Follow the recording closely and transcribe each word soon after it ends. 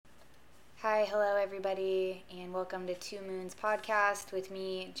Hi, hello everybody, and welcome to Two Moons Podcast with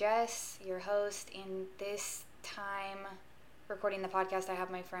me, Jess, your host. And this time, recording the podcast, I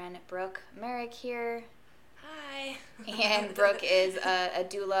have my friend Brooke Merrick here. Hi. And Brooke is a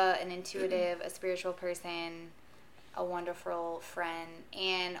doula, an intuitive, a spiritual person, a wonderful friend,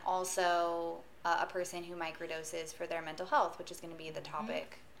 and also a person who microdoses for their mental health, which is going to be the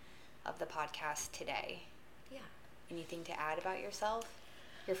topic of the podcast today. Yeah. Anything to add about yourself?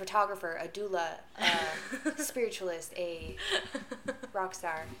 You're a photographer, a doula, a spiritualist, a rock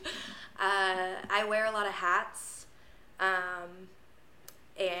star. I wear a lot of hats, and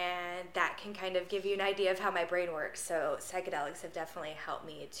that can kind of give you an idea of how my brain works. So psychedelics have definitely helped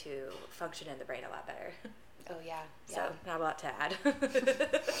me to function in the brain a lot better. Oh, yeah. So not a lot to add.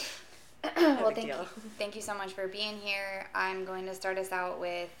 Well, thank you so much for being here. I'm going to start us out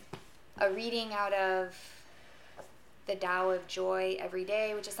with a reading out of the Tao of Joy every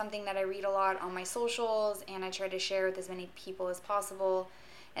day, which is something that I read a lot on my socials, and I try to share with as many people as possible.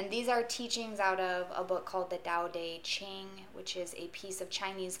 And these are teachings out of a book called the Tao Te Ching, which is a piece of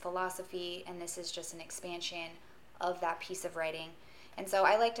Chinese philosophy, and this is just an expansion of that piece of writing. And so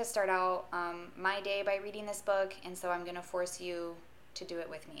I like to start out my day by reading this book, and so I'm going to force you to do it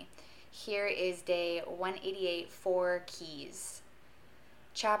with me. Here is day 188, 4 Keys.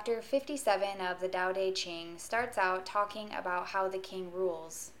 Chapter 57 of the Tao Te Ching starts out talking about how the king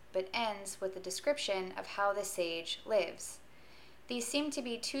rules, but ends with a description of how the sage lives. These seem to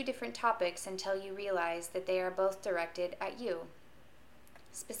be two different topics until you realize that they are both directed at you.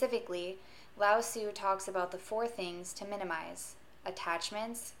 Specifically, Lao Tzu talks about the 4 things to minimize: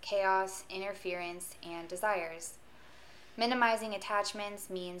 attachments, chaos, interference, and desires. Minimizing attachments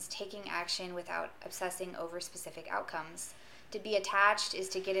means taking action without obsessing over specific outcomes. To be attached is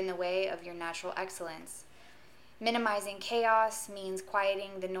to get in the way of your natural excellence. Minimizing chaos means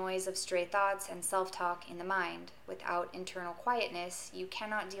quieting the noise of stray thoughts and self-talk in the mind. Without internal quietness, you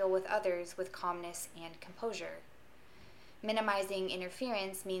cannot deal with others with calmness and composure. Minimizing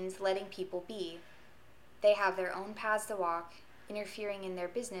interference means letting people be. They have their own paths to walk. Interfering in their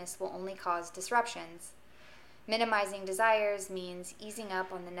business will only cause disruptions. Minimizing desires means easing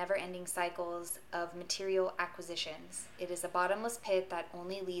up on the never-ending cycles of material acquisitions. It is a bottomless pit that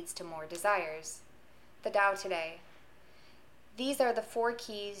only leads to more desires. The Tao today. These are the 4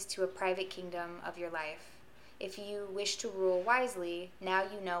 keys to a private kingdom of your life. If you wish to rule wisely, now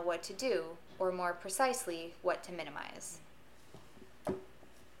you know what to do, or more precisely, what to minimize.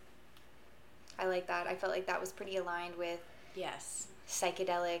 I like that. I felt like that was pretty aligned with Yes.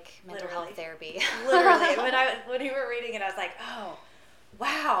 psychedelic mental health therapy. Literally. When you were reading it, I was like, oh,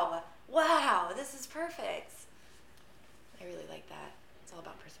 wow, this is perfect. I really like that. It's all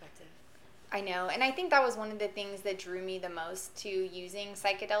about perspective. I know, and I think that was one of the things that drew me the most to using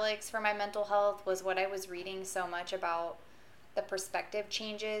psychedelics for my mental health, was what I was reading so much about the perspective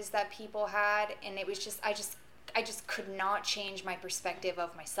changes that people had, and it was just I just could not change my perspective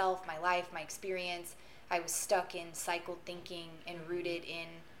of myself, my life, my experience. I was stuck in cycled thinking and rooted in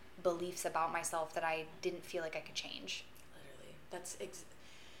beliefs about myself that I didn't feel like I could change. Literally. That's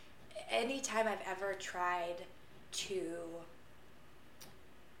anytime I've ever tried to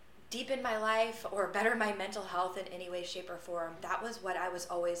deepen my life or better my mental health in any way, shape, or form, that was what I was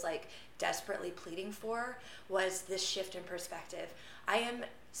always like desperately pleading for, was this shift in perspective. I am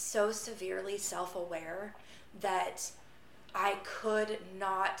so severely self-aware that I could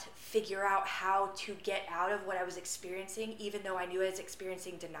not figure out how to get out of what I was experiencing. Even though I knew I was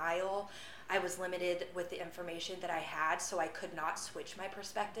experiencing denial, I was limited with the information that I had, so I could not switch my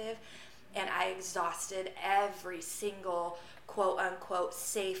perspective. And I exhausted every single quote-unquote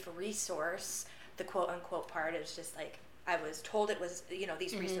safe resource. The quote-unquote part is just like, I was told it was,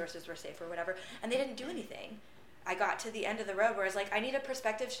 these resources were safe or whatever, and they didn't do anything. I got to the end of the road where I was like, I need a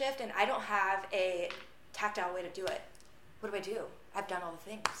perspective shift, and I don't have a tactile way to do it. What do? I've done all the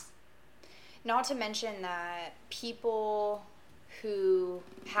things. Not to mention that people who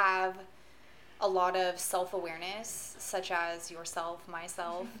have a lot of self-awareness, such as yourself,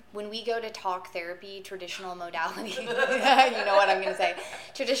 myself, when we go to talk therapy, traditional modality, you know what I'm going to say,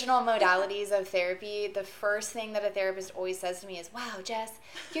 traditional modalities of therapy, the first thing that a therapist always says to me is, wow, Jess,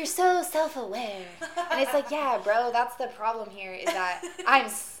 you're so self-aware. And it's like, yeah, bro, that's the problem here, is that I'm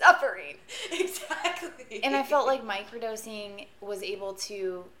suffering. Exactly. And I felt like microdosing was able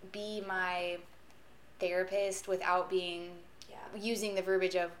to be my therapist without being using the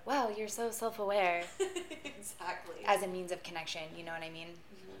verbiage of, wow, you're so self-aware. Exactly. As a means of connection, you know what I mean?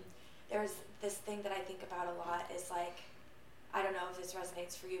 Mm-hmm. There's this thing that I think about a lot is like, I don't know if this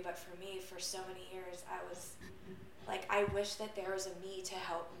resonates for you, but for me, for so many years, I was like, I wish that there was a me to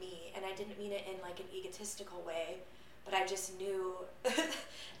help me. And I didn't mean it in like an egotistical way, but I just knew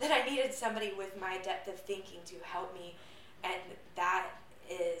that I needed somebody with my depth of thinking to help me. And that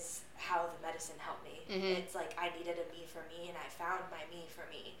is how the medicine helped me. It's like I needed a me for me, and I found my me for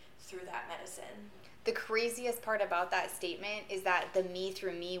me through that medicine. The craziest part about that statement is that the me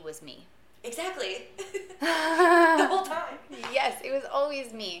through me was me. Exactly. The whole time. Yes, it was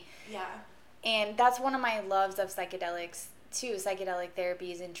always me. Yeah. And that's one of my loves of psychedelics too, psychedelic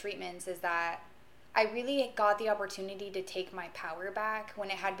therapies and treatments, is that I really got the opportunity to take my power back when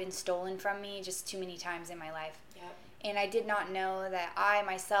it had been stolen from me just too many times in my life. Yep. And I did not know that I,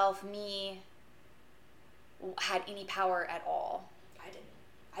 myself, me, had any power at all. I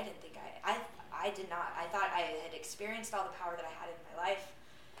didn't think I did not. I thought I had experienced all the power that I had in my life,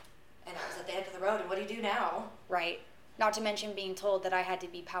 and I was at the end of the road, and what do you do now? Right. Not to mention being told that I had to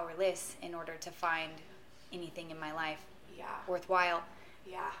be powerless in order to find anything in my life worthwhile.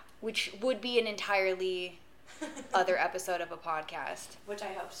 Yeah. Which would be an entirely other episode of a podcast. Which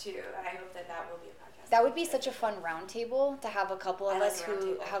I hope too. I hope that will be a podcast. That would be such a fun roundtable to have a couple of us who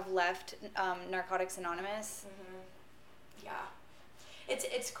roundtable. have left Narcotics Anonymous. Yeah.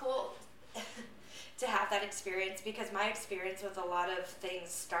 It's cool to have that experience, because my experience with a lot of things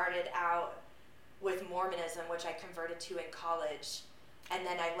started out with Mormonism, which I converted to in college, and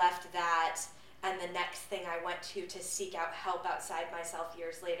then I left that, and the next thing I went to seek out help outside myself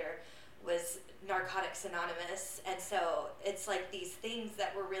years later was Narcotics Anonymous. And so it's like these things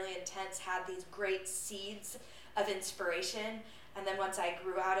that were really intense had these great seeds of inspiration, and then once I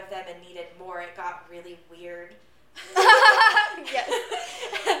grew out of them and needed more, it got really weird. Yes.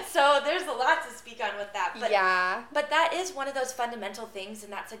 And so there's a lot to speak on with that. But, yeah. But that is one of those fundamental things,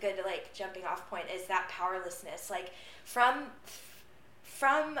 and that's a good like jumping off point, is that powerlessness. Like from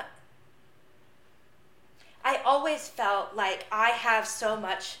I always felt like I have so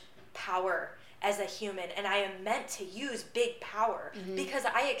much power as a human, and I am meant to use big power because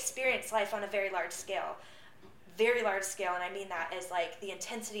I experience life on a very large scale. Very large scale, and I mean that as like the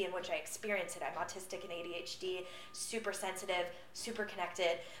intensity in which I experience it. I'm autistic and ADHD, super sensitive, super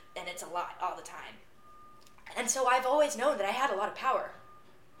connected, and it's a lot all the time. And so I've always known that I had a lot of power,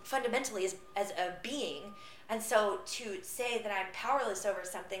 fundamentally as a being. And so to say that I'm powerless over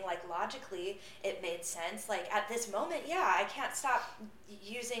something, like logically, it made sense. Like at this moment, yeah, I can't stop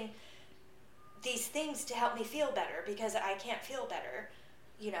using these things to help me feel better because I can't feel better.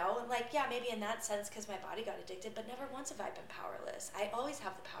 You know, like, yeah, maybe in that sense because my body got addicted, but never once have I been powerless. I always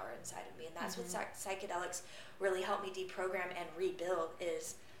have the power inside of me, and that's what psychedelics really help me deprogram and rebuild,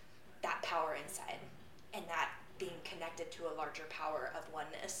 is that power inside and that being connected to a larger power of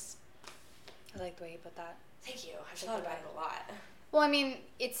oneness. I like the way you put that. Thank you. I've thought about it a lot. Well, I mean,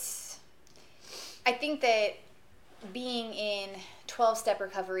 I think that being in 12-step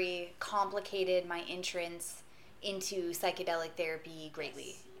recovery complicated my entrance into psychedelic therapy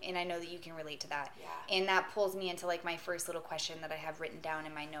greatly. Yes. And I know that you can relate to that. Yeah. And that pulls me into like my first little question that I have written down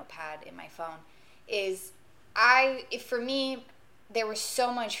in my notepad in my phone is for me, there was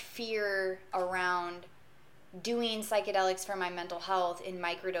so much fear around doing psychedelics for my mental health in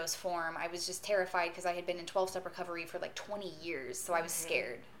microdose form. I was just terrified because I had been in 12-step recovery for like 20 years. So I was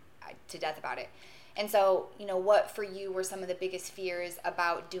scared to death about it. And so, you know, what for you were some of the biggest fears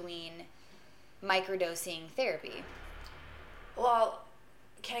about doing microdosing therapy? Well,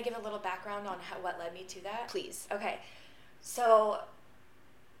 can I give a little background on what led me to that? Please. Okay. So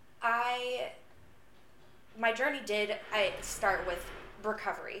my journey I start with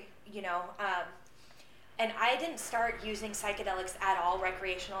recovery, you know, and I didn't start using psychedelics at all,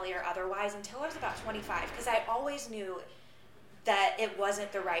 recreationally or otherwise, until I was about 25, because I always knew that it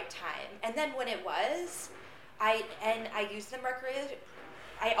wasn't the right time. And then when it was, I used them recreationally.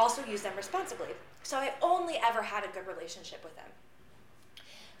 I also use them responsibly. So I only ever had a good relationship with them.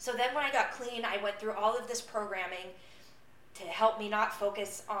 So then when I got clean, I went through all of this programming to help me not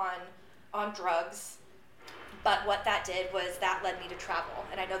focus on drugs. But what that did was that led me to travel.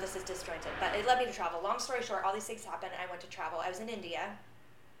 And I know this is disjointed, but it led me to travel. Long story short, all these things happened. I went to travel. I was in India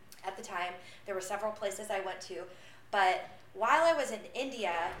at the time. There were several places I went to. But while I was in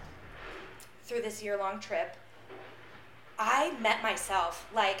India, through this year-long trip, I met myself.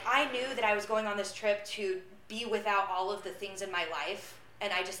 Like, I knew that I was going on this trip to be without all of the things in my life,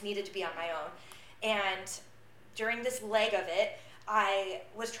 and I just needed to be on my own. And during this leg of it, I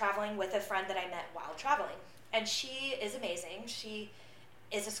was traveling with a friend that I met while traveling. And she is amazing. She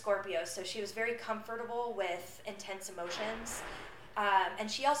is a Scorpio, so she was very comfortable with intense emotions. And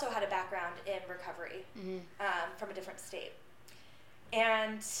she also had a background in recovery from a different state.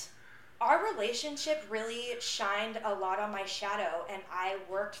 And our relationship really shined a lot on my shadow, and I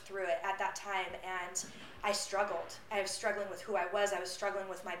worked through it at that time, and I struggled. I was struggling with who I was struggling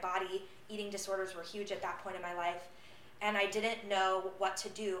with my body. Eating disorders were huge at that point in my life, and I didn't know what to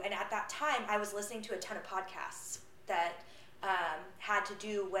do. And at that time, I was listening to a ton of podcasts that had to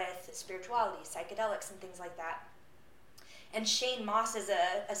do with spirituality, psychedelics, and things like that. And Shane Moss is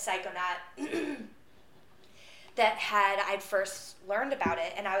a psychonaut that I'd first learned about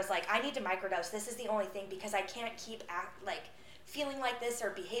it, and I was like, I need to microdose. This is the only thing, because I can't keep feeling like this or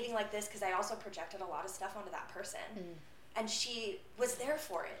behaving like this, because I also projected a lot of stuff onto that person. And she was there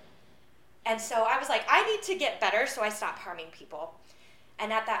for it. And so I was like, I need to get better, so I stopped harming people.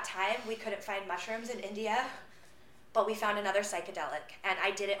 And at that time, we couldn't find mushrooms in India, but we found another psychedelic, and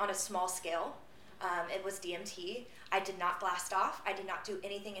I did it on a small scale. It was DMT. I did not blast off. I did not do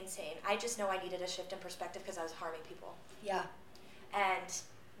anything insane. I just know I needed a shift in perspective because I was harming people. Yeah. And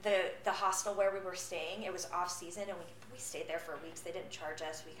the hostel where we were staying, it was off season, and we stayed there for weeks. They didn't charge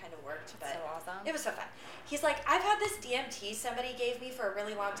us. We kind of worked, but so awesome. It was so fun. He's like, I've had this DMT somebody gave me for a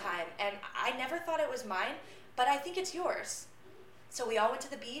really long time, and I never thought it was mine, but I think it's yours. So we all went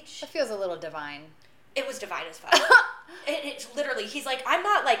to the beach. It feels a little divine. It was divine as fuck. It's literally, he's like, I'm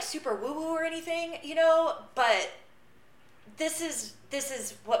not like super woo-woo or anything, but this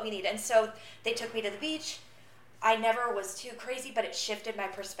is what we need. And so they took me to the beach. I never was too crazy, but it shifted my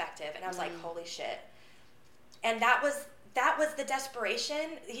perspective, and I was like, holy shit. And that was the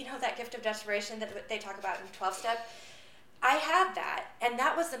desperation, that gift of desperation that they talk about in 12-step. I had that, and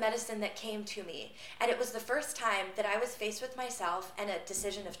that was the medicine that came to me. And it was the first time that I was faced with myself and a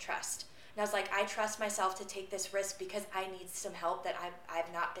decision of trust. And I was like, I trust myself to take this risk because I need some help that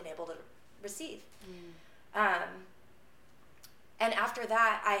I've not been able to receive. And after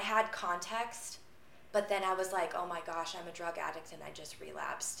that, I had context, but then I was like, oh my gosh, I'm a drug addict and I just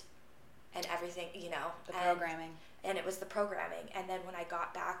relapsed. And everything, The programming. And it was the programming. And then when I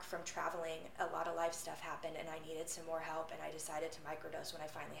got back from traveling, a lot of life stuff happened, and I needed some more help, and I decided to microdose when I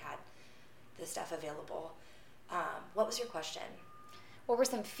finally had the stuff available. What was your question? What were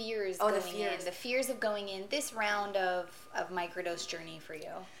some fears going in? The fears of going in this round of microdose journey for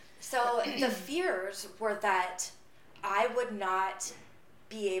you? So the fears were that I would not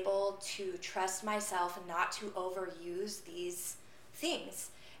be able to trust myself and not to overuse these things.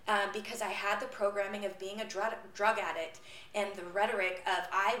 Because I had the programming of being a drug addict and the rhetoric of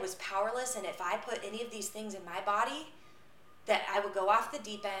I was powerless, and if I put any of these things in my body, that I would go off the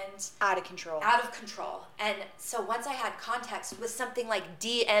deep end. Out of control. And so once I had context with something like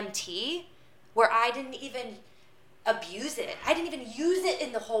DMT, where I didn't even abuse it, I didn't even use it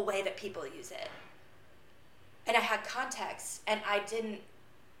in the whole way that people use it. And I had context, and I didn't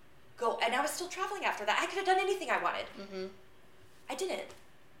go, and I was still traveling after that. I could have done anything I wanted. I didn't.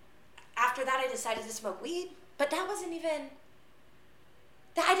 After that, I decided to smoke weed, but that wasn't even,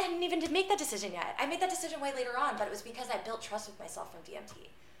 I didn't even make that decision yet. I made that decision way later on, but it was because I built trust with myself from DMT,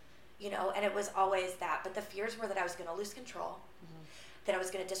 and it was always that. But the fears were that I was going to lose control, that I was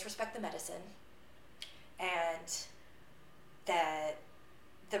going to disrespect the medicine, and that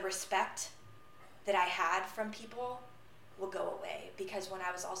the respect that I had from people would go away. Because when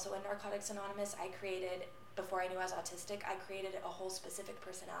I was also in Narcotics Anonymous, before I knew I was autistic, I created a whole specific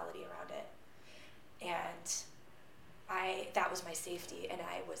personality around it. And that was my safety, and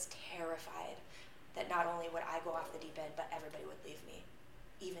I was terrified that not only would I go off the deep end, but everybody would leave me,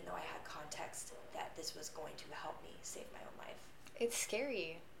 even though I had context that this was going to help me save my own life. It's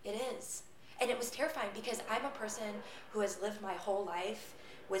scary. It is. And it was terrifying because I'm a person who has lived my whole life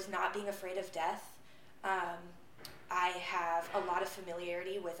with not being afraid of death. I have a lot of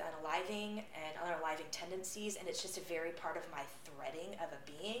familiarity with unaliving and unaliving tendencies, and it's just a very part of my threading of a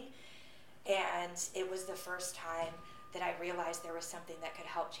being. And it was the first time that I realized there was something that could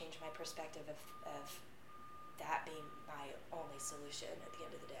help change my perspective of that being my only solution at the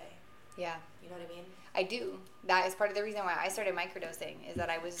end of the day. Yeah. You know what I mean? I do. That is part of the reason why I started microdosing, is that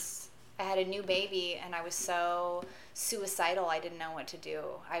I had a new baby, and I was so suicidal, I didn't know what to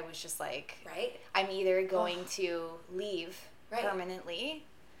do. I was just like, right? I'm either going to leave permanently,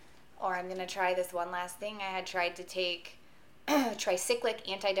 or I'm going to try this one last thing. I had tried to take tricyclic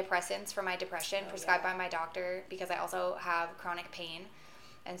antidepressants for my depression, prescribed by my doctor, because I also have chronic pain.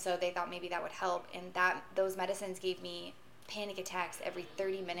 And so they thought maybe that would help. And those medicines gave me panic attacks every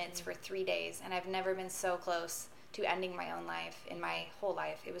 30 minutes for 3 days. And I've never been so close to ending my own life in my whole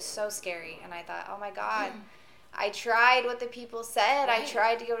life. It was so scary. And I thought, oh my God, I tried what the people said. I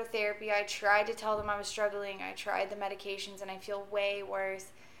tried to go to therapy. I tried to tell them I was struggling. I tried the medications, and I feel way worse.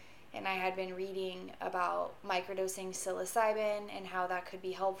 and I had been reading about microdosing psilocybin and how that could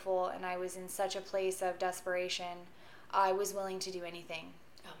be helpful, and I was in such a place of desperation. I was willing to do anything.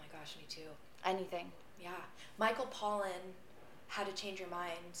 Oh my gosh, me too. Anything. Yeah. Michael Pollan, How to Change Your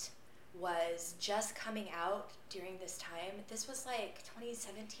Mind, was just coming out during this time. This was like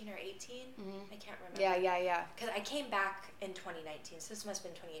 2017 or 18. I can't remember. Yeah. Because I came back in 2019, so this must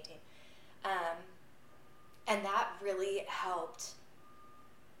have been 2018. And that really helped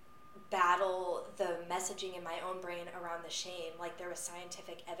battle the messaging in my own brain around the shame. Like, there was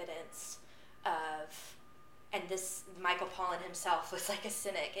scientific evidence of, and this, Michael Pollan himself was like a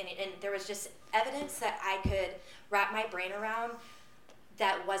cynic, and there was just evidence that I could wrap my brain around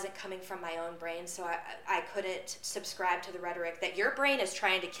that wasn't coming from my own brain. So I couldn't subscribe to the rhetoric that your brain is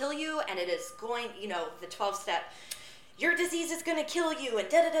trying to kill you, and it is going, the 12-step, your disease is going to kill you, and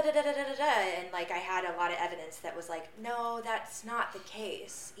da-da-da-da-da-da-da-da. And, like, I had a lot of evidence that was like, no, that's not the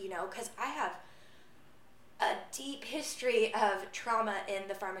case, because I have a deep history of trauma in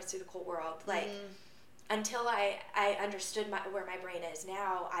the pharmaceutical world. Like, until I understood where my brain is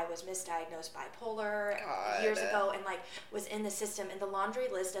now, I was misdiagnosed bipolar years ago, and, like, was in the system. And the laundry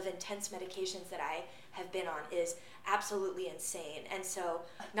list of intense medications that I have been on is absolutely insane. And so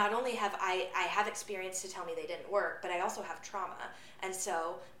not only have I have experience to tell me they didn't work, but I also have trauma. And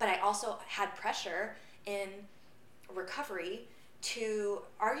so, but I also had pressure in recovery to,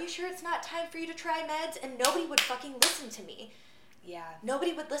 are you sure it's not time for you to try meds? And nobody would fucking listen to me. Yeah.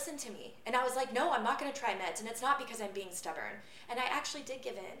 Nobody would listen to me. And I was like, no, I'm not going to try meds. And it's not because I'm being stubborn. And I actually did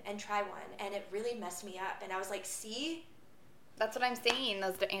give in and try one. And it really messed me up. And I was like, see? That's what I'm saying.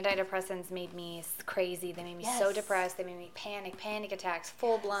 Those antidepressants made me crazy. They made me so depressed. They made me panic attacks,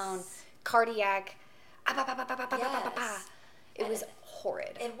 full-blown, cardiac. It was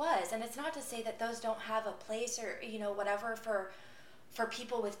horrid. It was. And it's not to say that those don't have a place or, whatever for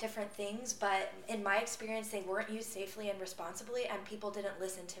people with different things, but in my experience, they weren't used safely and responsibly, and people didn't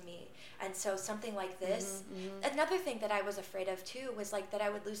listen to me. And so something like this, another thing that I was afraid of too was, like, that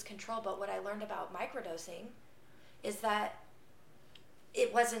I would lose control. But what I learned about microdosing is that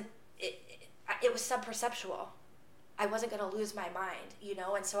it was subperceptual. I wasn't going to lose my mind,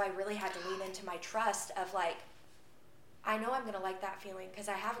 and so I really had to lean into my trust of, like, I know I'm going to like that feeling because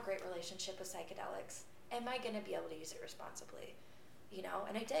I have a great relationship with psychedelics. Am I going to be able to use it responsibly?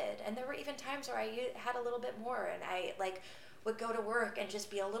 And I did. And there were even times where I had a little bit more, and I, like, would go to work and just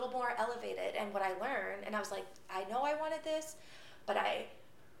be a little more elevated. And what I learned, and I was like, I know I wanted this, but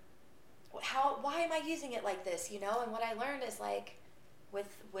why am I using it like this, And what I learned is, like,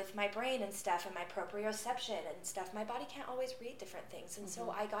 with my brain and stuff and my proprioception and stuff, my body can't always read different things. And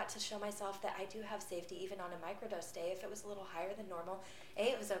so I got to show myself that I do have safety even on a microdose day. If it was a little higher than normal, A,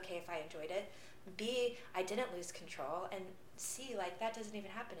 it was okay if I enjoyed it. B, I didn't lose control. And C, like, that doesn't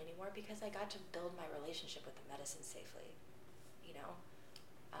even happen anymore because I got to build my relationship with the medicine safely,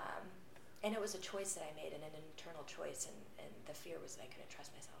 and it was a choice that I made, and an internal choice, and the fear was that I couldn't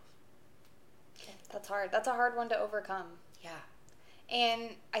trust myself. Yeah. That's hard. That's a hard one to overcome. Yeah.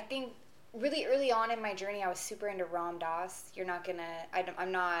 And I think really early on in my journey, I was super into Ram Dass. I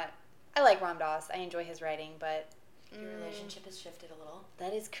like Ram Dass. I enjoy his writing, but your relationship has shifted a little.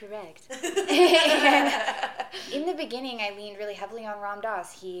 That is correct. In the beginning, I leaned really heavily on Ram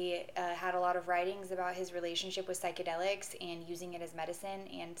Dass. He had a lot of writings about his relationship with psychedelics and using it as medicine,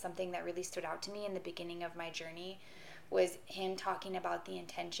 and something that really stood out to me in the beginning of my journey was him talking about the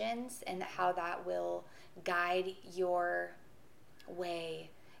intentions and how that will guide your way.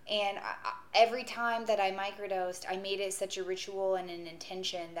 And every time that I microdosed, I made it such a ritual and an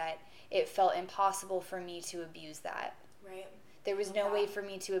intention that it felt impossible for me to abuse that. Right. There was no way for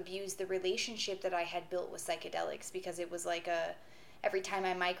me to abuse the relationship that I had built with psychedelics, because it was like every time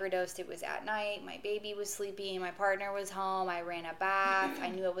I microdosed, it was at night, my baby was sleeping, my partner was home, I ran a bath, I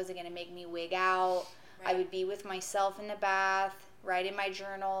knew it wasn't going to make me wig out. Right. I would be with myself in the bath, write in my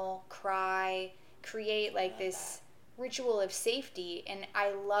journal, cry, create like this ritual of safety. And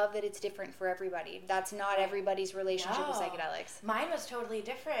I love that it's different for everybody. That's not everybody's relationship with psychedelics. Mine was totally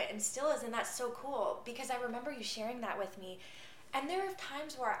different and still is, and that's so cool because I remember you sharing that with me. And there are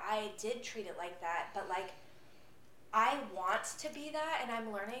times where I did treat it like that, but, like, I want to be that, and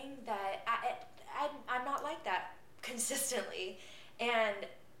I'm learning that I'm not like that consistently. And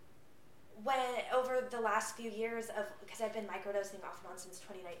when over the last few years because I've been microdosing off and on since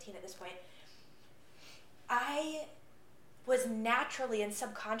 2019 at this point, I was naturally and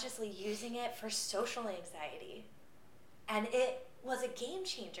subconsciously using it for social anxiety. And it was a game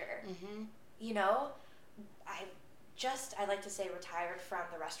changer. I I like to say, retired from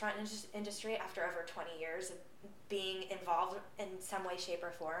the restaurant industry after over 20 years of being involved in some way, shape,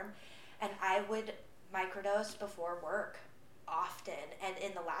 or form. And I would microdose before work often. And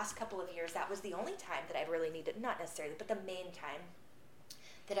in the last couple of years, that was the only time that I really needed, not necessarily, but the main time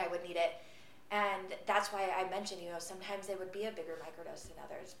that I would need it. And that's why I mentioned, sometimes they would be a bigger microdose than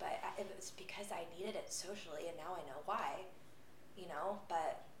others, but it was because I needed it socially, and now I know why,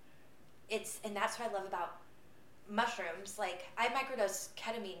 but and that's what I love about mushrooms. Like, I microdose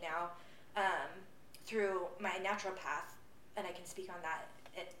ketamine now through my naturopath, and I can speak on that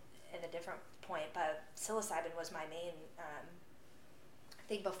at a different point, but psilocybin was my main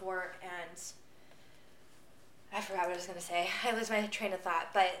thing before, and I forgot what I was going to say. I lose my train of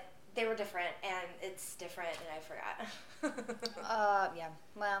thought, but they were different, and it's different, and I forgot. Yeah.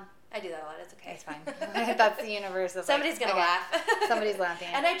 Well, I do that a lot. It's okay. It's fine. That's the universe of somebody's gonna laugh. Somebody's laughing.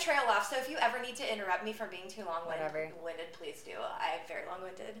 And I trail off. So if you ever need to interrupt me for being too long-winded, Whatever. Please do. I'm very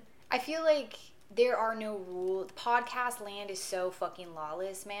long-winded. I feel like there are no rules. Podcast land is so fucking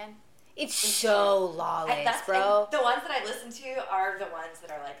lawless, man. It's so lawless, bro. The ones that I listen to are the ones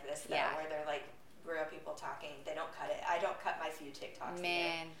that are like this, though, Yeah. where they're like real people talking. They don't cut it. I don't cut my few TikToks.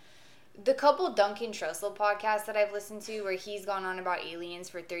 Man. The couple Duncan Trussell podcasts that I've listened to where he's gone on about aliens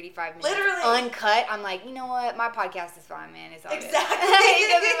for 35 minutes. Literally. Uncut. I'm like, you know what? My podcast is fine, man. It's all Exactly. good.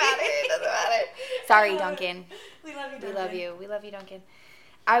 It doesn't matter. Sorry, Duncan. We love you, Duncan. We love you. We love you, Duncan.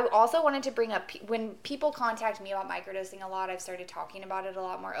 I also wanted to bring up, when people contact me about microdosing a lot, I've started talking about it a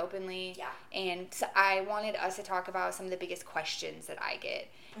lot more openly. Yeah. And so I wanted us to talk about some of the biggest questions that I get.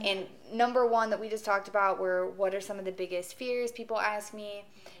 Mm-hmm. And number one that we just talked about were, what are some of the biggest fears people ask me?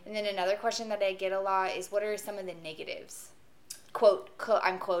 And then another question that I get a lot is, what are some of the negatives?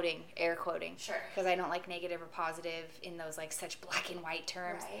 I'm quoting, air quoting. Sure. Because I don't like negative or positive in those like such black and white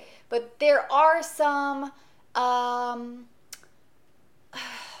terms. Right. But there are some...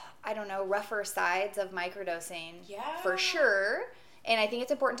 I don't know, rougher sides of microdosing. Yeah. For sure. And I think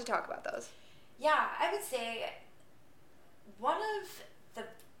it's important to talk about those. Yeah, I would say one of the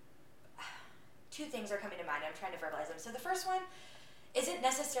two things are coming to mind. I'm trying to verbalize them. So the first one isn't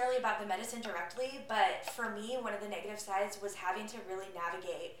necessarily about the medicine directly, but for me, one of the negative sides was having to really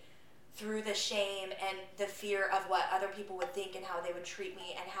navigate through the shame and the fear of what other people would think and how they would treat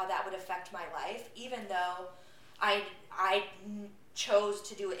me and how that would affect my life, even though I chose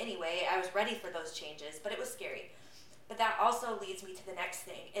to do it anyway. I was ready for those changes, but it was scary. But that also leads me to the next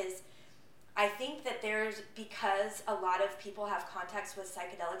thing is I think that because a lot of people have contacts with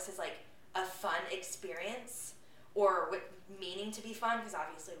psychedelics as like a fun experience or with meaning to be fun, because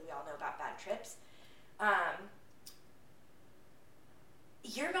obviously we all know about bad trips.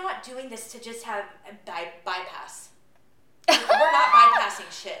 You're not doing this to just have a bypass. We're not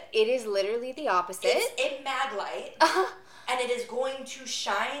bypassing shit. It is literally the opposite. It's in mag light. And it is going to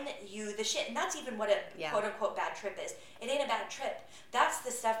shine you the shit. And that's even what a quote-unquote bad trip is. It ain't a bad trip. That's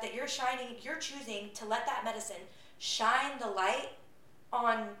the stuff that you're choosing to let that medicine shine the light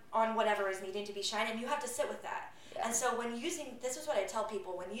on whatever is needing to be shined. And you have to sit with that. Yeah. And so this is what I tell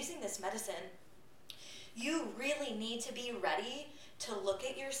people, when using this medicine, you really need to be ready to look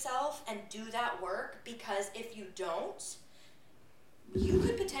at yourself and do that work, because if you don't, you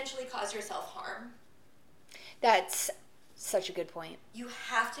could potentially cause yourself harm. That's such a good point. You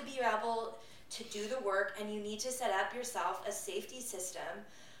have to be able to do the work, and you need to set up yourself a safety system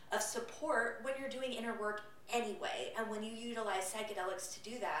of support when you're doing inner work anyway. And when you utilize psychedelics to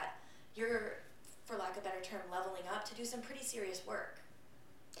do that, you're, for lack of a better term, leveling up to do some pretty serious work.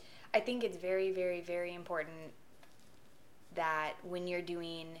 I think it's very, very, very important that when you're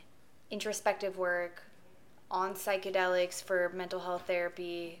doing introspective work on psychedelics for mental health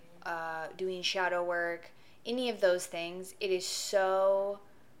therapy, doing shadow work, any of those things, it is so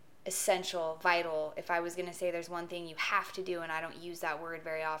essential, vital. If I was going to say there's one thing you have to do, and I don't use that word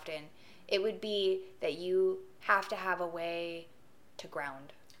very often, it would be that you have to have a way to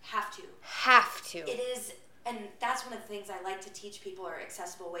ground. Have to. It is, and that's one of the things I like to teach people, are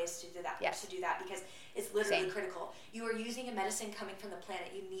accessible ways to do that. Yes. To do that, because it's literally critical. You are using a medicine coming from the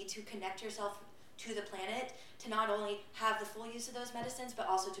planet. You need to connect yourself to the planet to not only have the full use of those medicines, but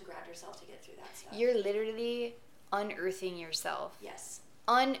also to ground yourself to get through that stuff. You're literally unearthing yourself. Yes.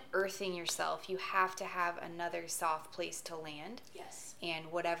 Unearthing yourself. You have to have another soft place to land. Yes. And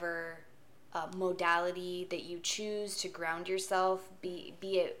whatever modality that you choose to ground yourself, be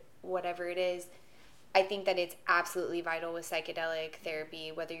it whatever it is, I think that it's absolutely vital with psychedelic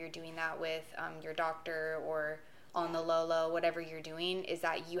therapy, whether you're doing that with your doctor or on the low, whatever you're doing, is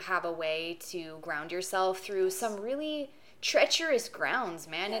that you have a way to ground yourself through some really treacherous grounds,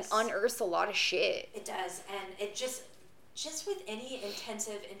 man. Yes. It unearths a lot of shit. It does, and it just with any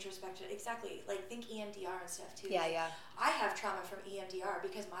intensive introspection, exactly, like think EMDR and stuff too. Yeah, like, yeah. I have trauma from EMDR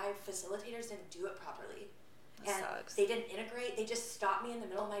because my facilitators didn't do it properly. That and sucks. They didn't integrate. They just stopped me in the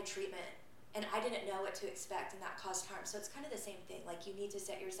middle of my treatment, and I didn't know what to expect, and that caused harm. So it's kind of the same thing. Like, you need to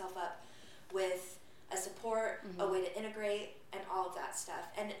set yourself up with a support, a way to integrate, and all of that stuff.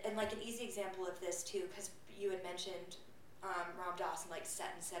 And like an easy example of this too, because you had mentioned Ram Dass and like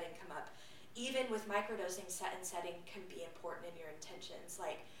set and setting come up. Even with microdosing, set and setting can be important in your intentions.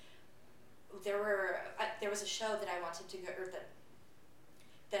 Like, there was a show that I wanted to go, or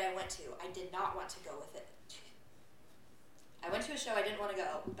that I went to. I did not want to go with it. I went to a show I didn't want to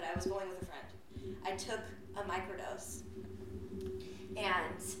go, but I was going with a friend. I took a microdose,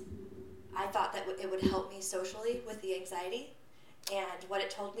 and I thought that it would help me socially with the anxiety. And what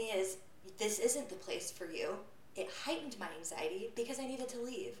it told me is, this isn't the place for you. It heightened my anxiety because I needed to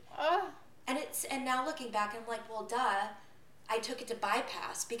leave. And now looking back, I'm like, well, duh. I took it to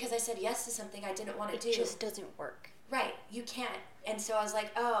bypass because I said yes to something I didn't want to do. It just doesn't work. Right. You can't. And so I was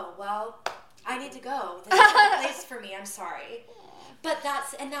like, oh, well, I need to go. This isn't the place for me. I'm sorry. But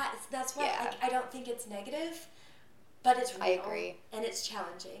that's why like, I don't think it's negative, but it's real. I agree. And it's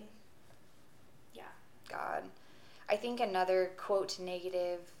challenging. Yeah. God. I think another quote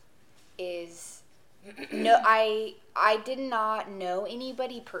negative is... No, I did not know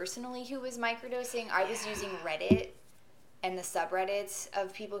anybody personally who was microdosing. I was using Reddit and the subreddits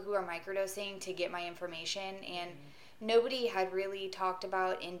of people who are microdosing to get my information, and nobody had really talked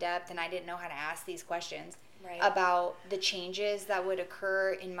about in depth, and I didn't know how to ask these questions about the changes that would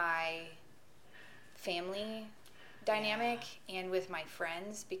occur in my family dynamic and with my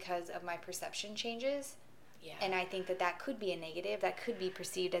friends because of my perception changes. Yeah. And I think that could be a negative. That could be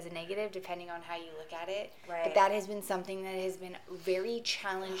perceived as a negative depending on how you look at it. Right. But that has been something that has been very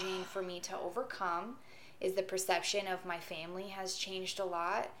challenging for me to overcome, is the perception of my family has changed a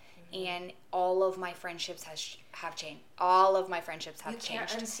lot. And all of my friendships have changed. All of my friendships have changed. You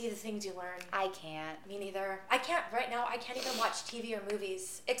can't unsee the things you learn. I can't. Me neither. I can't, right now, I can't even watch TV or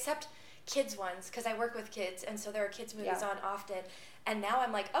movies, except kids ones, because I work with kids, and so there are kids movies on often. And now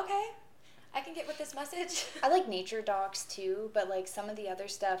I'm like, okay, I can get with this message. I like nature docs too, but like some of the other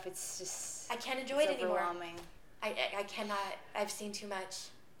stuff, it's just... I can't enjoy it anymore. Overwhelming. I cannot. I've seen too much.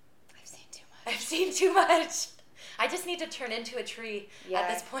 I've seen too much. I just need to turn into a tree at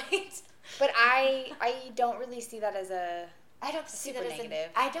this point. But I don't really see that as a... I don't see that as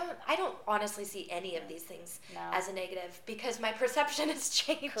negative. I don't honestly see any of these things as a negative because my perception has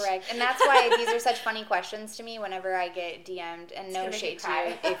changed. Correct. And that's why these are such funny questions to me whenever I get DM'd. And no shade to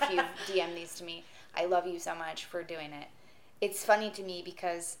you if you've DM'd these to me. I love you so much for doing it. It's funny to me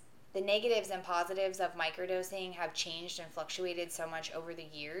because the negatives and positives of microdosing have changed and fluctuated so much over the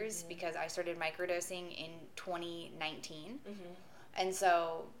years because I started microdosing in 2019. And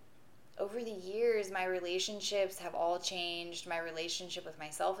so... over the years, my relationships have all changed. My relationship with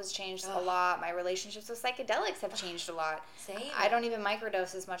myself has changed a lot. My relationships with psychedelics have changed a lot. Same. I don't even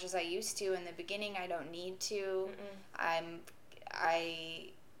microdose as much as I used to. In the beginning, I don't need to. I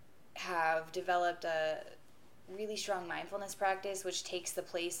have developed a really strong mindfulness practice, which takes the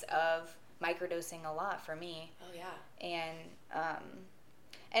place of microdosing a lot for me. Oh, yeah.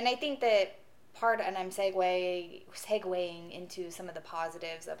 And I think that and I'm segueing into some of the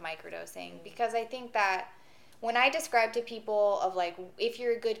positives of microdosing because I think that when I describe to people of like, if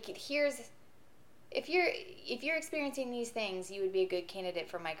you're a good kid, if you're experiencing these things, you would be a good candidate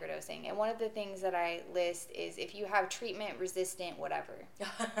for microdosing. And one of the things that I list is if you have treatment resistant whatever.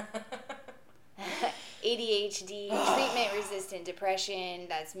 ADHD, treatment resistant depression,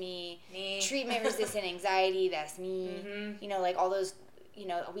 that's me. Treatment resistant anxiety, that's me. You know, like all those, you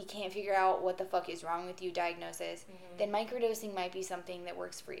know, we can't figure out what the fuck is wrong with you diagnosis, then microdosing might be something that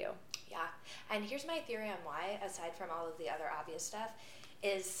works for you. Yeah. And here's my theory on why, aside from all of the other obvious stuff,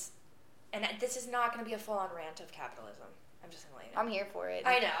 is, and this is not going to be a full-on rant of capitalism. I'm just going to let you know. I'm here for it.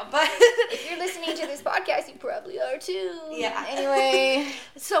 I know, but... if you're listening to this podcast, you probably are too. Yeah. Anyway.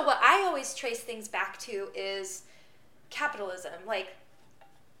 So what I always trace things back to is capitalism. Like,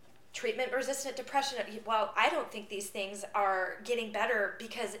 treatment-resistant depression, well, I don't think these things are getting better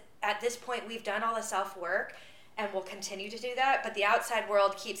because at this point we've done all the self-work and we'll continue to do that, but the outside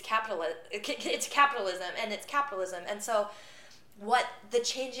world keeps it's capitalism. And so what the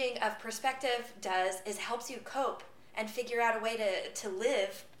changing of perspective does is helps you cope and figure out a way to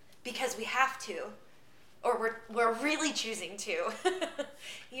live because we have to, or we're really choosing to.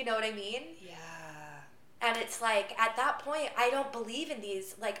 You know what I mean? Yeah. And it's like, at that point, I don't believe in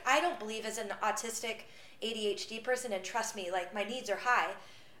these. Like, I don't believe as an autistic ADHD person, and trust me, like, my needs are high.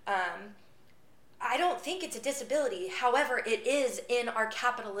 I don't think it's a disability. However, it is in our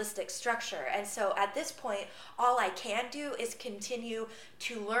capitalistic structure. And so at this point, all I can do is continue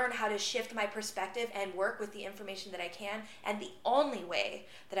to learn how to shift my perspective and work with the information that I can. And the only way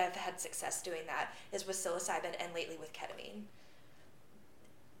that I've had success doing that is with psilocybin and lately with ketamine.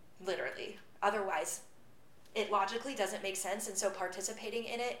 Literally. Otherwise, it logically doesn't make sense, and so participating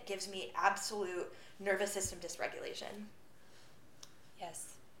in it gives me absolute nervous system dysregulation.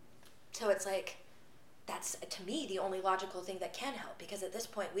 Yes. So it's like, that's, to me, the only logical thing that can help, because at this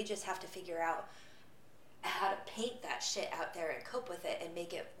point, we just have to figure out how to paint that shit out there and cope with it and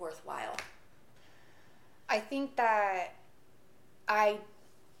make it worthwhile. I think that I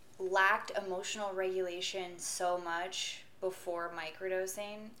lacked emotional regulation so much before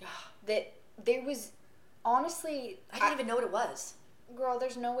microdosing that there was... Honestly, I didn't even know what it was. Girl,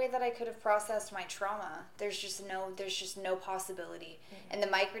 there's no way that I could have processed my trauma. There's just no possibility. Mm-hmm. And the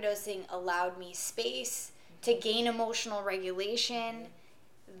microdosing allowed me space to gain emotional regulation,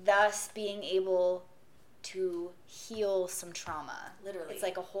 thus being able to heal some trauma. Literally. It's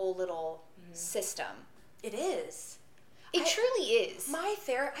like a whole little system. It is. It truly is.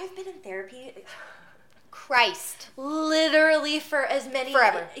 I've been in therapy... Christ. Literally for as many...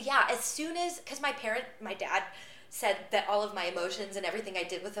 Forever. Yeah, as soon as... Because my dad said that all of my emotions and everything I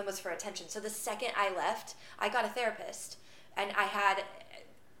did with them was for attention. So the second I left, I got a therapist. And I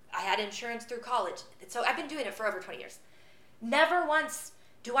had insurance through college. So I've been doing it for over 20 years. Never once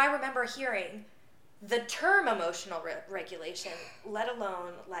do I remember hearing the term emotional regulation, let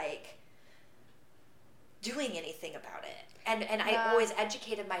alone, like, doing anything about it. And I always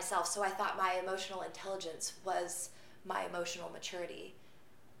educated myself, so I thought my emotional intelligence was my emotional maturity.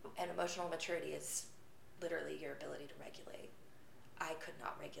 And emotional maturity is literally your ability to regulate. I could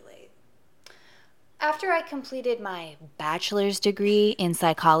not regulate. After I completed my bachelor's degree in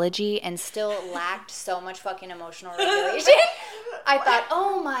psychology and still lacked so much fucking emotional regulation, I thought,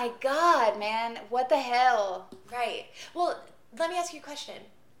 oh my God, man, what the hell? Right. Well, let me ask you a question.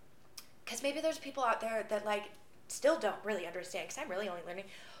 Because maybe there's people out there that, like, still don't really understand, because I'm really only learning.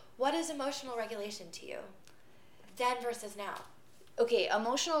 What is emotional regulation to you then versus now? Okay,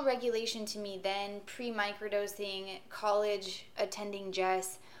 emotional regulation to me then, pre-microdosing, college attending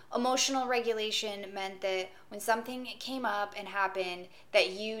Jess, emotional regulation meant that when something came up and happened,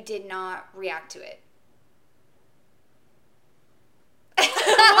 that you did not react to it.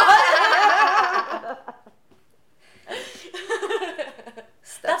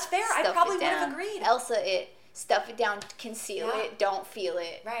 That's fair. I probably would have agreed. Elsa it. Stuff it down, conceal it, don't feel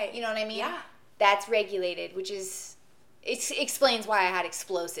it. Right. You know what I mean? Yeah. That's regulated, which is... It explains why I had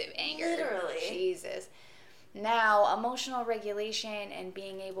explosive anger. Literally. Jesus. Now, emotional regulation and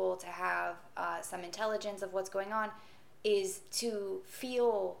being able to have some intelligence of what's going on is to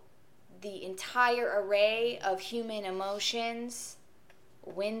feel the entire array of human emotions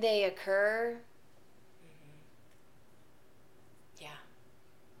when they occur. Yeah.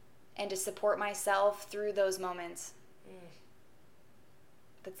 And to support myself through those moments.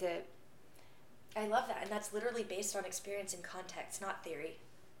 That's it. I love that. And that's literally based on experience and context, not theory.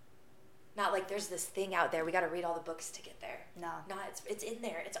 Not like there's this thing out there, we got to read all the books to get there. No. It's in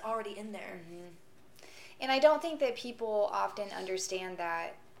there. It's already in there. Mm-hmm. And I don't think that people often understand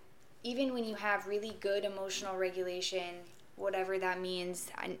that even when you have really good emotional regulation, whatever that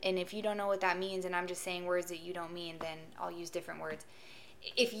means, and if you don't know what that means and I'm just saying words that you don't mean, then I'll use different words.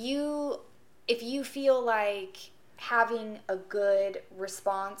 If you feel like having a good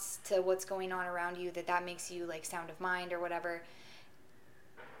response to what's going on around you, that makes you like sound of mind or whatever,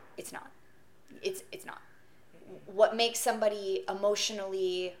 it's not. It's not. What makes somebody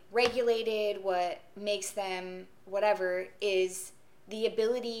emotionally regulated, what makes them whatever, is the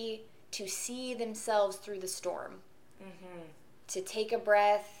ability to see themselves through the storm. Mm-hmm. To take a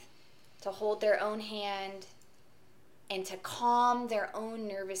breath, to hold their own hand, and to calm their own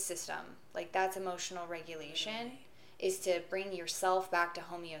nervous system. Like, that's emotional regulation. Right. Is to bring yourself back to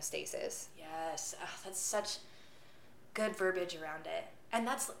homeostasis. Yes. Oh, that's such good verbiage around it. And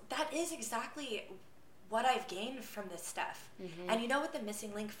that is exactly what I've gained from this stuff. Mm-hmm. And you know what the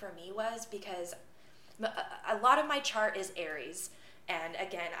missing link for me was? Because a lot of my chart is Aries. And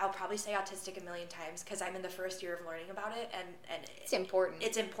again, I'll probably say autistic a million times because I'm in the first year of learning about it. And it's important.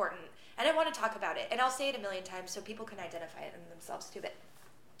 It's important. And I want to talk about it. And I'll say it a million times so people can identify it in themselves too. But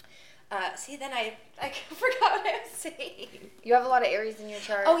then I forgot what I was saying. You have a lot of Aries in your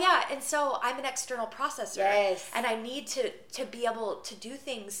chart. Oh, yeah. And so I'm an external processor. Yes. And I need to be able to do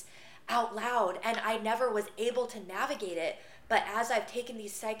things out loud, and I never was able to navigate it. But as I've taken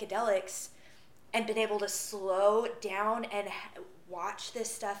these psychedelics and been able to slow down and watch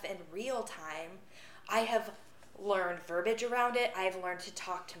this stuff in real time, I have learned verbiage around it. I've learned to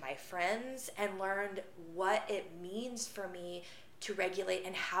talk to my friends and learned what it means for me to regulate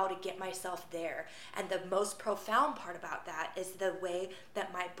and how to get myself there. And the most profound part about that is the way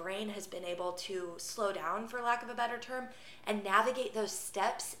that my brain has been able to slow down, for lack of a better term, and navigate those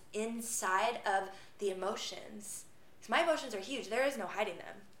steps inside of the emotions. Because my emotions are huge. There is no hiding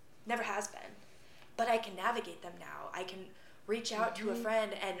them. Never has been. But I can navigate them now. I can reach out to a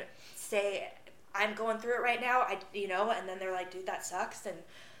friend and say, I'm going through it right now, and then they're like, dude, that sucks. And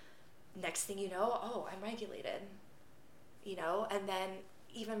next thing you know, oh, I'm regulated. And then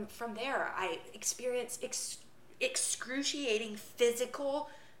even from there, I experience excruciating physical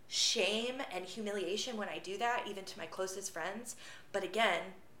shame and humiliation when I do that, even to my closest friends. But again,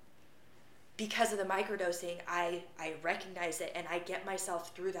 because of the microdosing, I recognize it and I get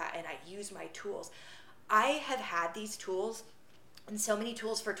myself through that and I use my tools. I have had these tools and so many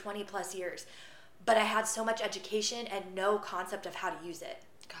tools for 20 plus years, but I had so much education and no concept of how to use it.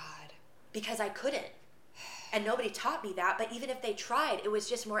 God. Because I couldn't. And nobody taught me that, but even if they tried, it was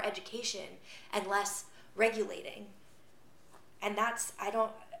just more education and less regulating. And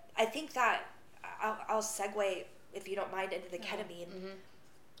I think that, I'll segue, if you don't mind, into the ketamine. Mm-hmm.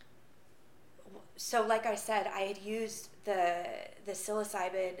 So like I said, I had used the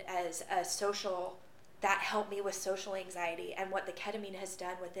psilocybin as a social, that helped me with social anxiety. And what the ketamine has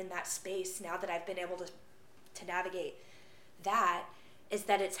done within that space, now that I've been able to navigate that, is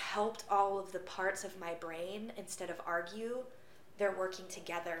that it's helped all of the parts of my brain, instead of argue, they're working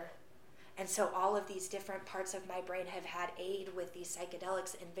together. And so all of these different parts of my brain have had aid with these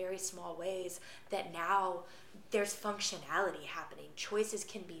psychedelics in very small ways, that now there's functionality happening. Choices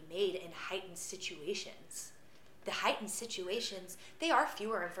can be made in heightened situations. The heightened situations, they are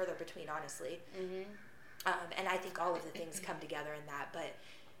fewer and further between, honestly. Mm-hmm. And I think all of the things come together in that, but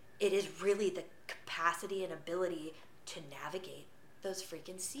it is really the capacity and ability to navigate those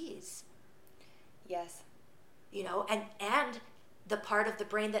freaking seas. Yes. And the part of the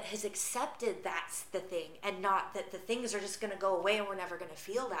brain that has accepted that's the thing, and not that the things are just going to go away and we're never going to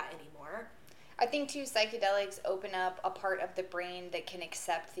feel that anymore. I think too, psychedelics open up a part of the brain that can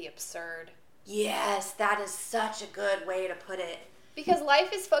accept the absurd. Yes, that is such a good way to put it. Because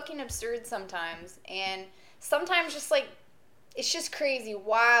life is fucking absurd sometimes, and sometimes just like, it's just crazy,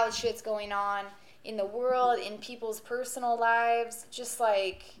 wild shit's going on in the world, in people's personal lives, just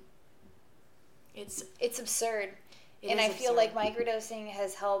like, it's absurd. I feel like microdosing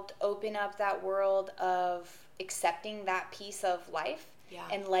has helped open up that world of accepting that piece of life,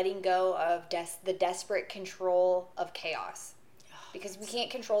 and letting go of the desperate control of chaos. Because we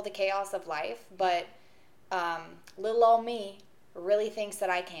can't control the chaos of life, but little old me really thinks that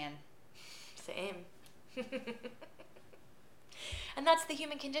I can. Same. And that's the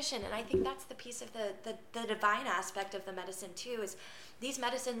human condition, and I think that's the piece of the divine aspect of the medicine too, is these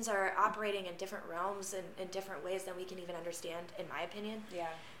medicines are operating in different realms and in different ways than we can even understand, in my opinion. Yeah.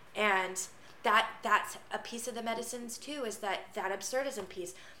 And that's a piece of the medicines too, is that absurdism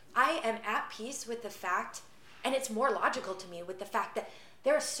piece. I am at peace with the fact, and it's more logical to me, with the fact that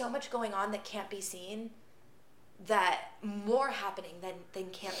there is so much going on that can't be seen, that more happening than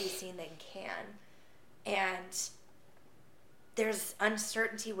can't be seen than can. And there's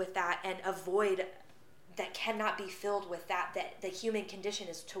uncertainty with that, and a void that cannot be filled with that the human condition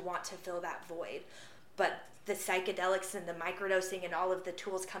is to want to fill that void. But the psychedelics and the microdosing and all of the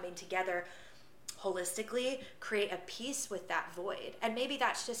tools coming together holistically create a peace with that void. And maybe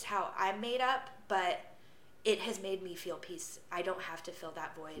that's just how I'm made up, but it has made me feel peace. I don't have to fill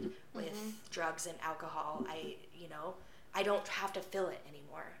that void with drugs and alcohol. I don't have to fill it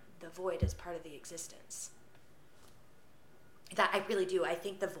anymore. The void is part of the existence. That I really do. I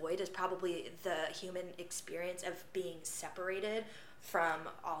think the void is probably the human experience of being separated from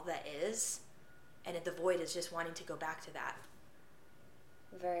all that is. And the void is just wanting to go back to that.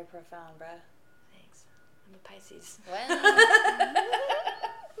 Very profound, bruh. Thanks. I'm a Pisces. Well.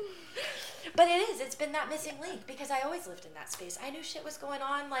 But it's been that missing link, because I always lived in that space. I knew shit was going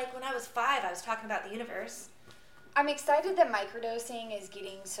on. Like when I was 5, I was talking about the universe. I'm excited that microdosing is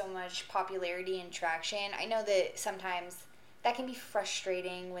getting so much popularity and traction. I know that sometimes that can be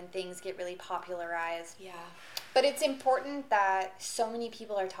frustrating when things get really popularized. Yeah. But it's important that so many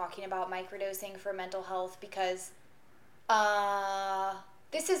people are talking about microdosing for mental health, because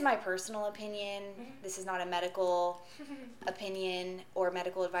this is my personal opinion. Mm-hmm. This is not a medical opinion or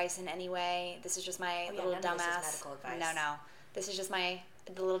medical advice in any way. This is just my little dumbass. This is medical advice. No. This is just my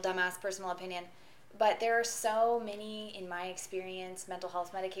the little dumbass personal opinion. But there are so many, in my experience, mental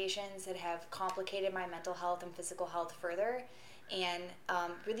health medications that have complicated my mental health and physical health further, and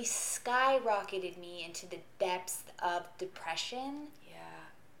really skyrocketed me into the depths of depression. Yeah.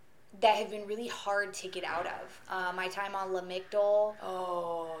 That have been really hard to get out of. My time on Lamictal.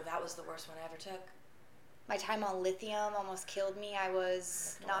 Oh, that was the worst one I ever took. My time on lithium almost killed me. I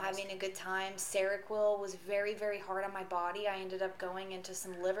was not having a good time. Seroquel was very, very hard on my body. I ended up going into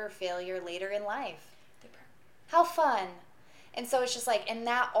some liver failure later in life. How fun. And so it's just like, and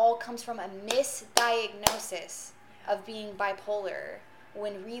that all comes from a misdiagnosis of being bipolar,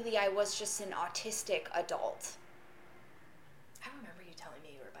 when really I was just an autistic adult. I remember you telling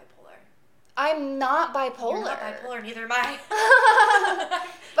me you were bipolar. I'm not bipolar. You're not bipolar, neither am I.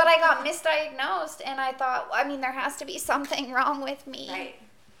 But I got misdiagnosed, and I thought, I mean, there has to be something wrong with me. Right.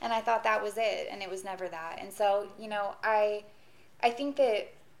 And I thought that was it, and it was never that. And so, you know, I think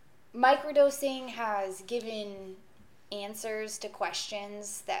that microdosing has given answers to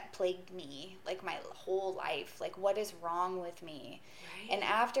questions that plagued me, like, my whole life. Like, what is wrong with me? Right. And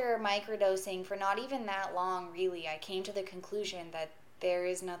after microdosing, for not even that long, really, I came to the conclusion that there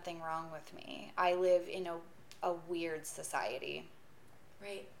is nothing wrong with me. I live in a weird society.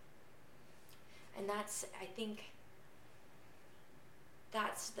 Right. And that's, I think,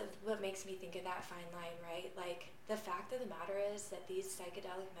 that's what makes me think of that fine line, right? Like, the fact of the matter is that these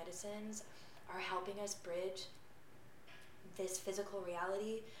psychedelic medicines are helping us bridge this physical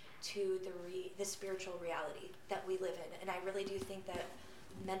reality to the spiritual reality that we live in. And I really do think that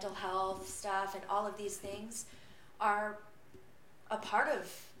mental health stuff and all of these things are a part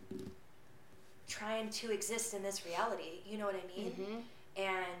of trying to exist in this reality. You know what I mean? Mm-hmm.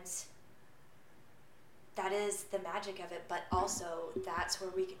 And that is the magic of it, but also that's where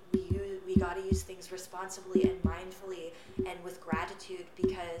we got to use things responsibly and mindfully and with gratitude,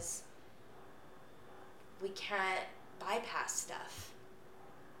 because we can't bypass stuff.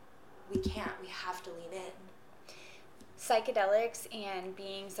 We can't. We have to lean in. Psychedelics and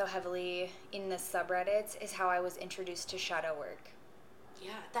being so heavily in the subreddits is how I was introduced to shadow work.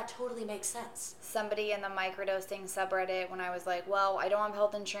 Yeah, that totally makes sense. Somebody in the microdosing subreddit, when I was like, well, I don't have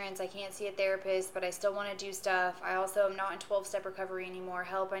health insurance, I can't see a therapist, but I still want to do stuff. I also am not in 12-step recovery anymore.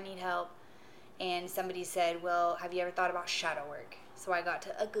 Help, I need help. And somebody said, well, have you ever thought about shadow work? So I got to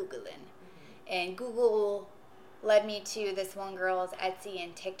Googling. Mm-hmm. And Google led me to this one girl's Etsy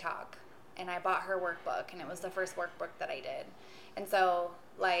and TikTok. And I bought her workbook, and it was the first workbook that I did. And so,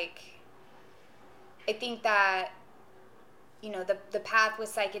 like, I think that, you know, the path with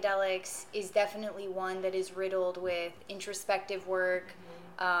psychedelics is definitely one that is riddled with introspective work,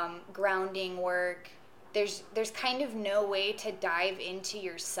 mm-hmm. Grounding work. There's kind of no way to dive into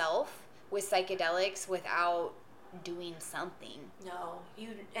yourself with psychedelics without doing something. No,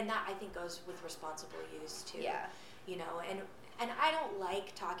 and that I think goes with responsible use too. Yeah. You know, and I don't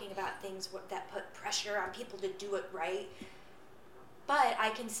like talking about things that put pressure on people to do it right. But I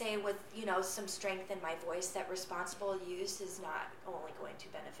can say with, you know, some strength in my voice that responsible use is not only going to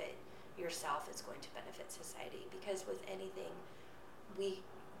benefit yourself, it's going to benefit society. Because with anything,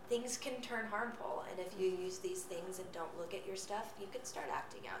 things can turn harmful. And if you use these things and don't look at your stuff, you could start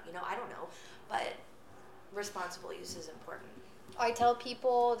acting out. You know, I don't know. But responsible use is important. I tell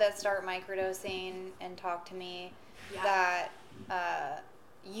people that start microdosing and talk to me that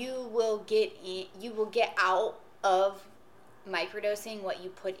you will get out of microdosing what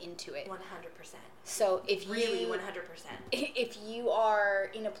you put into it. 100%. So if really 100%. If you are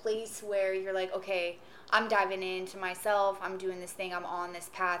in a place where you're like, okay, I'm diving into myself, I'm doing this thing, I'm on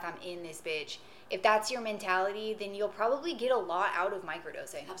this path, I'm in this bitch. If that's your mentality, then you'll probably get a lot out of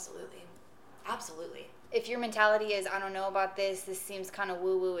microdosing. Absolutely. Absolutely. If your mentality is, I don't know about this seems kind of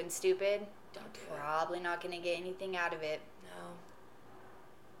woo-woo and stupid, don't do it. Probably not going to get anything out of it.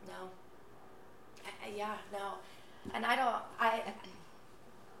 No. No. And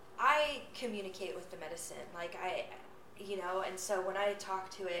I communicate with the medicine, like you know, and so when I talk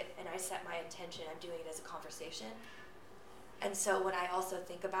to it and I set my intention, I'm doing it as a conversation. And so when I also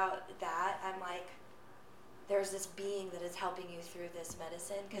think about that, I'm like, there's this being that is helping you through this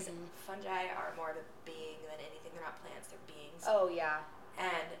medicine, because mm-hmm. fungi are more of a being than anything. They're not plants, they're beings. Oh, yeah.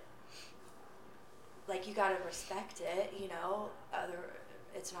 And, like, you gotta respect it, you know,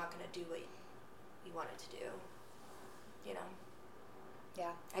 it's not gonna do what you want it to do, you know?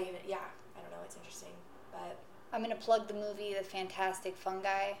 Yeah. I don't know, it's interesting, but... I'm gonna plug the movie The Fantastic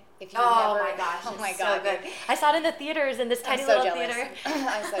Fungi. If you oh never, my gosh, oh my god, so good. I saw it in the theaters in this tiny little theater.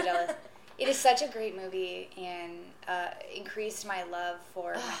 I'm so jealous. It is such a great movie, and increased my love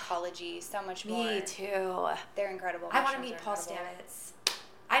for mycology so much more. Me too. They're incredible. I want to meet Paul Stamets.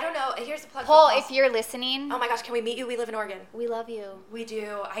 don't know. Here's a plug. Paul, if you're listening. Oh my gosh, can we meet you? We live in Oregon. We love you. We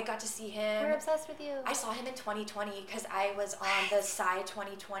do. I got to see him. We're obsessed with you. I saw him in 2020 because I was on the Psy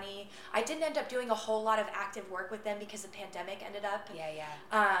 2020. I didn't end up doing a whole lot of active work with them because the pandemic ended up.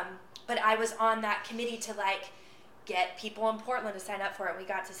 Yeah. But I was on that committee to get people in Portland to sign up for it. We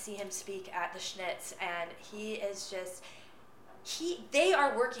got to see him speak at the Schnitz, and he is just, they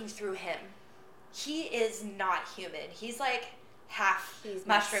are working through him. He is not human. He's half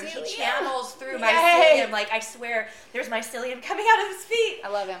mushroom. He channels through mycelium. I swear, there's mycelium coming out of his feet. I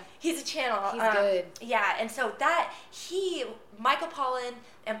love him. He's a channel. He's good. Yeah, and so Michael Pollan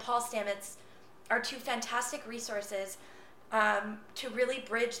and Paul Stamets are two fantastic resources to really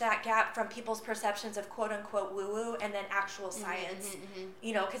bridge that gap from people's perceptions of quote-unquote woo-woo and then actual science.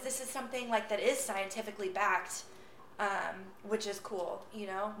 Because this is something that is scientifically backed, which is cool,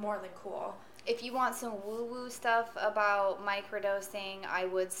 more than cool. If you want some woo-woo stuff about microdosing, I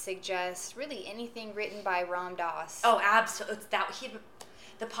would suggest really anything written by Ram Dass. Oh, absolutely.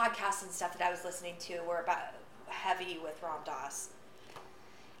 The podcasts and stuff that I was listening to were about heavy with Ram Dass.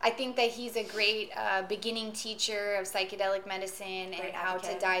 I think that he's a great beginning teacher of psychedelic medicine and how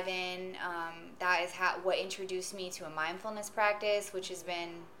to dive in. That is what introduced me to a mindfulness practice, which has been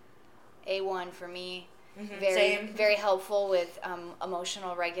A1 for me. Very helpful with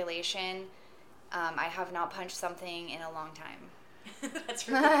emotional regulation. I have not punched something in a long time. That's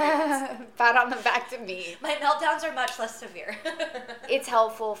really great. Pat on the back to me. My meltdowns are much less severe. It's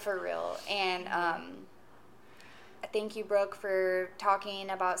helpful for real. And thank you, Brooke, for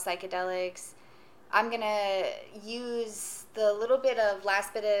talking about psychedelics. I'm going to use the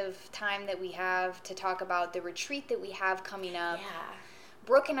last bit of time that we have to talk about the retreat that we have coming up. Yeah.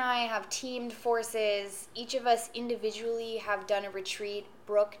 Brooke and I have teamed forces. Each of us individually have done a retreat.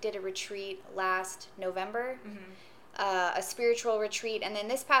 Brooke did a retreat last November, a spiritual retreat. And then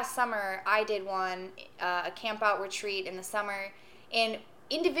this past summer, I did one, a camp out retreat in the summer. And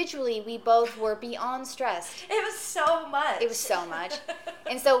individually, we both were beyond stressed. It was so much.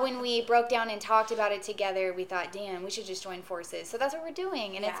 And so when we broke down and talked about it together, we thought, damn, we should just join forces. So that's what we're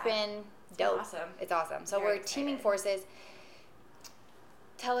doing. And it's been dope. Awesome. It's awesome. So we're teaming forces.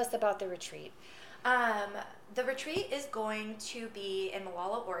 Tell us about the retreat. The retreat is going to be in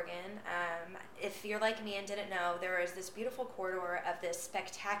Molalla, Oregon. If you're like me and didn't know, there is this beautiful corridor of this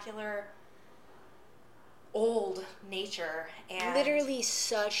spectacular old nature and literally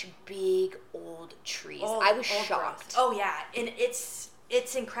such big old trees. I was shocked. Oh yeah, and it's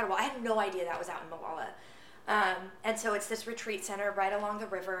incredible. I had no idea that was out in Molalla. And so it's this retreat center right along the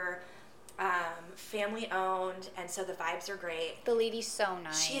river. Family owned, and so the vibes are great. The lady's so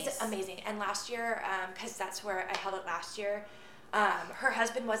nice. She's amazing. And last year, because that's where I held it last year, her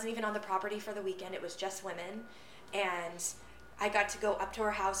husband wasn't even on the property for the weekend. It was just women, and I got to go up to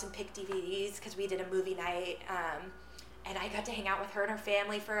her house and pick DVDs because we did a movie night, and I got to hang out with her and her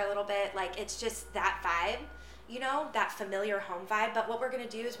family for a little bit. It's just that vibe, that familiar home vibe. But what we're going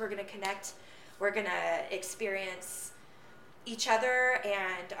to do is we're going to connect. We're going to experience each other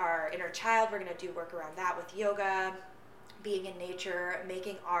and our inner child. We're going to do work around that with yoga, being in nature,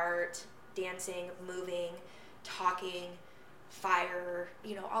 making art, dancing, moving, talking, fire,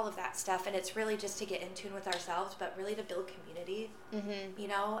 all of that stuff. And it's really just to get in tune with ourselves, but really to build community,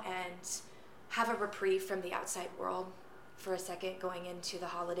 and have a reprieve from the outside world for a second, going into the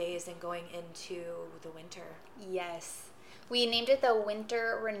holidays and going into the winter. Yes. We named it the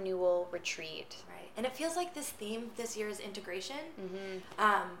Winter Renewal Retreat. Right. And it feels like this theme this year is integration,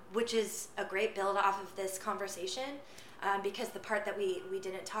 which is a great build off of this conversation, because the part that we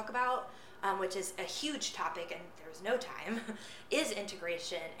didn't talk about, which is a huge topic and there's no time, is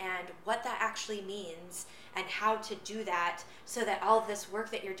integration and what that actually means and how to do that so that all of this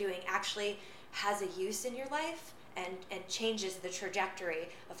work that you're doing actually has a use in your life and changes the trajectory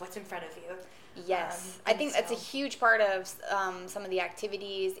of what's in front of you. Yes. I think that's a huge part of some of the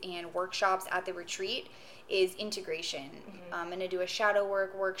activities and workshops at the retreat is integration. I'm going to do a shadow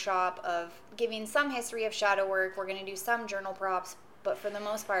work workshop of giving some history of shadow work. We're going to do some journal prompts, but for the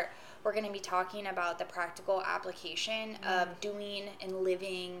most part, we're going to be talking about the practical application of doing and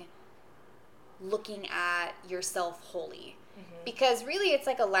living, looking at yourself wholly. Because really it's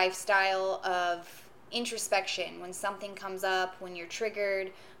like a lifestyle of introspection. When something comes up, when you're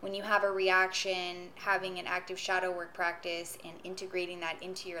triggered, when you have a reaction, having an active shadow work practice and integrating that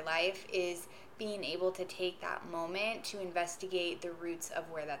into your life is being able to take that moment to investigate the roots of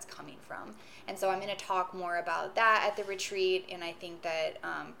where that's coming from. And so I'm going to talk more about that at the retreat, and I think that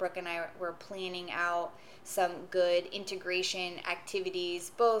Brooke and I were planning out some good integration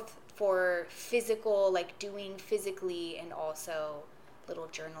activities, both for physical, like doing physically, and also little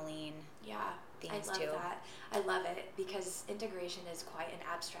journaling things I love that. I love it because integration is quite an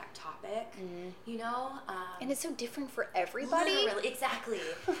abstract topic, you know? And it's so different for everybody. Literally, exactly.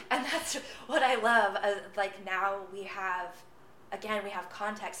 And that's what I love. Like now we have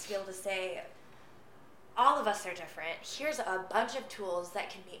context to be able to say, all of us are different. Here's a bunch of tools that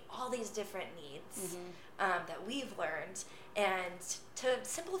can meet all these different needs that we've learned, and to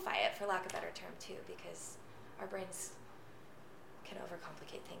simplify it, for lack of a better term, too, because our brains can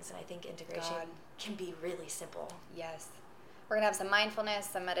overcomplicate things, and I think integration can be really simple. Yes. We're going to have some mindfulness,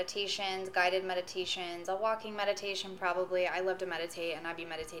 some meditations, guided meditations, a walking meditation probably. I love to meditate, and I'd be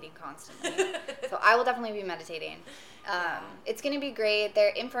meditating constantly. So I will definitely be meditating. It's going to be great.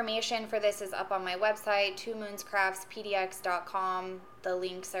 Their information for this is up on my website, twomoonscraftspdx.com. The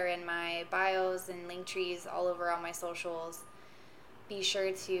links are in my bios and link trees all over on my socials. Be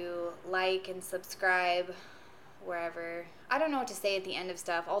sure to like and subscribe wherever. I don't know what to say at the end of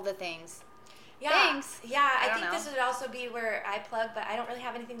stuff, all the things. Yeah. Thanks. Yeah, I think this would also be where I plug, but I don't really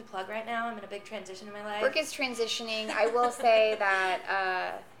have anything to plug right now. I'm in a big transition in my life. Brooke is transitioning. I will say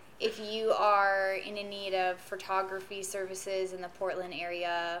that if you are in need of photography services in the Portland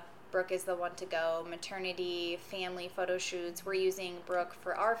area, Brooke is the one to go. Maternity, family photo shoots. We're using Brooke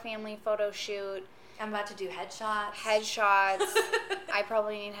for our family photo shoot. I'm about to do headshots. I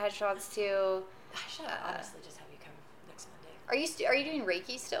probably need headshots too. I should honestly just have you come next Monday. Are you doing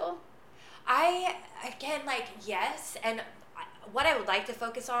Reiki still? Yes, and what I would like to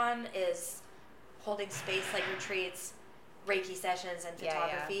focus on is holding space like retreats, Reiki sessions, and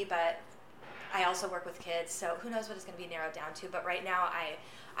photography, but I also work with kids, so who knows what it's going to be narrowed down to, but right now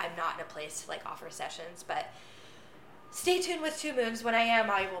I'm not in a place to like offer sessions, but stay tuned with Two Moons. When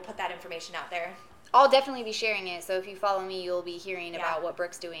I will put that information out there. I'll definitely be sharing it, so if you follow me, you'll be hearing about what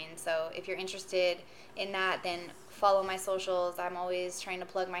Brooke's doing, so if you're interested in that, then follow my socials. I'm always trying to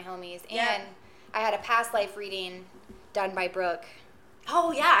plug my homies. And I had a past life reading done by Brooke.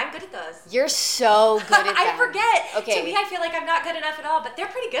 Oh, yeah, I'm good at those. You're so good at that. I forget. Okay. To me, I feel like I'm not good enough at all, but they're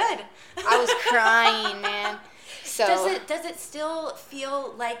pretty good. I was crying, man. So does it still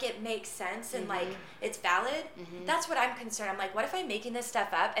feel like it makes sense and like it's valid? That's what I'm concerned. I'm like, what if I'm making this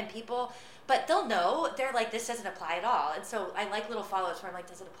stuff up and people, but they'll know, they're like, this doesn't apply at all. And so I like little follow-ups where I'm like,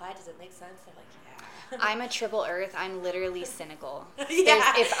 does it apply? Does it make sense? They're like, yeah. I'm a triple earth. I'm literally cynical.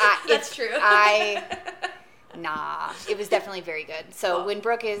 That's true. It was definitely very good. So when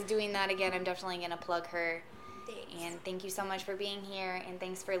Brooke is doing that again, I'm definitely going to plug her. Thanks. And thank you so much for being here, and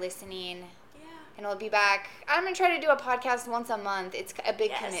thanks for listening. Yeah. And we'll be back. I'm going to try to do a podcast once a month. It's a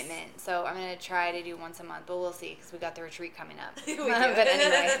big commitment, so I'm going to try to do once a month, but we'll see because we got the retreat coming up. But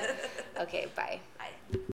anyway, okay, bye.